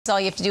All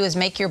you have to do is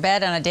make your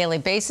bed on a daily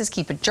basis,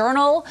 keep a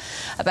journal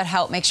about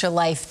how it makes your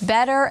life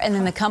better, and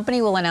then the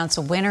company will announce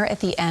a winner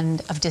at the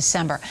end of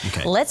December.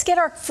 Okay. Let's get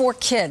our 4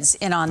 kids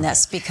in on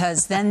this,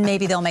 because then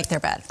maybe they'll make their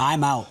bed.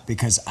 I'm out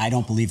because I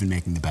don't believe in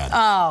making the bed.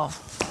 Oh.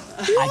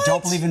 I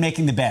don't believe in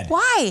making the bed.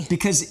 Why?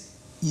 Because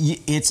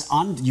it's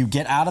on. You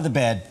get out of the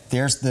bed,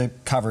 there's the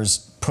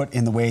covers put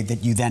in the way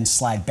that you then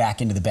slide back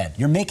into the bed.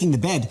 You're making the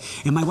bed,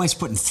 and my wife's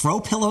putting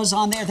throw pillows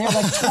on there. There are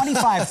like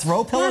 25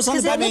 throw pillows on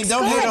the bed. I mean,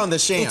 don't hate on the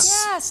sham.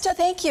 Yes,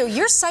 thank you.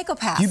 You're a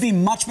psychopath. You'd be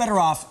much better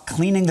off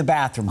cleaning the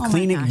bathroom,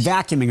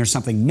 vacuuming or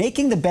something.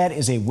 Making the bed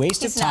is a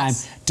waste of time.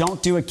 Nuts.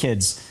 Don't do it,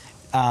 kids.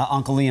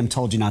 Uncle Liam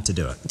told you not to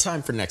do it.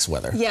 Time for next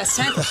weather. Yes,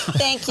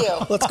 thank you.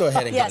 Let's go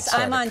ahead and get it Yes,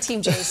 started. I'm on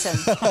Team Jason.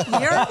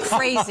 You're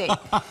crazy.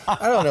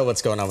 I don't know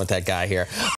what's going on with that guy here.